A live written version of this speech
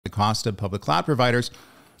cost of public cloud providers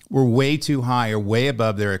were way too high or way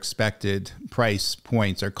above their expected price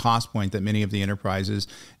points or cost point that many of the enterprises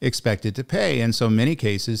expected to pay. And so in many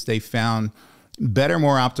cases, they found better,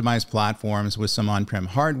 more optimized platforms with some on-prem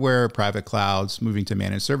hardware, private clouds, moving to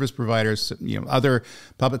managed service providers, other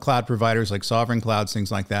public cloud providers like sovereign clouds,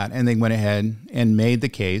 things like that. And they went ahead and made the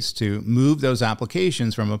case to move those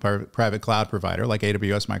applications from a private cloud provider like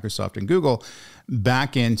AWS, Microsoft, and Google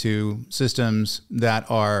back into systems that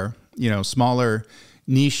are, smaller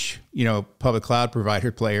niche, public cloud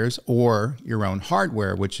provider players, or your own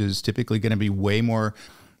hardware, which is typically going to be way more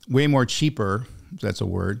cheaper, if that's a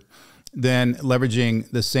word, than leveraging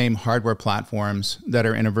the same hardware platforms that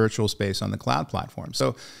are in a virtual space on the cloud platform.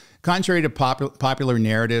 So contrary to popular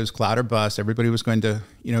narratives, cloud or bust, everybody was going to,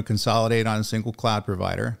 consolidate on a single cloud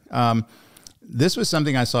provider. This was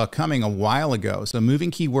something I saw coming a while ago. So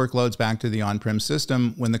moving key workloads back to the on-prem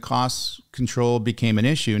system when the cost control became an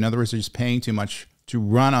issue, in other words, they're just paying too much to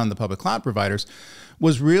run on the public cloud providers,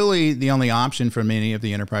 was really the only option for many of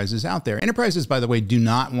the enterprises out there. Enterprises, by the way, do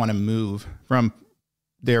not want to move from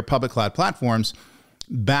their public cloud platforms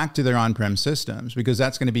back to their on-prem systems, because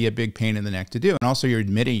that's going to be a big pain in the neck to do. And also, you're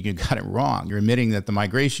admitting you got it wrong. You're admitting that the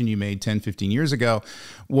migration you made 10, 15 years ago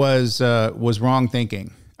was wrong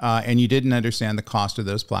thinking. And you didn't understand the cost of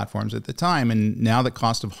those platforms at the time. And now the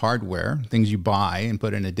cost of hardware, things you buy and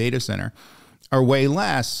put in a data center, are way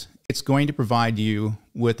less. It's going to provide you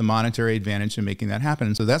with a monetary advantage in making that happen.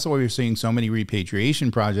 And so that's why we're seeing so many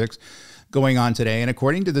repatriation projects going on today. And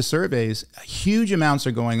according to the surveys, huge amounts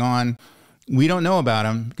are going on. We don't know about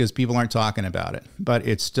them because people aren't talking about it, but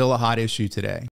it's still a hot issue today.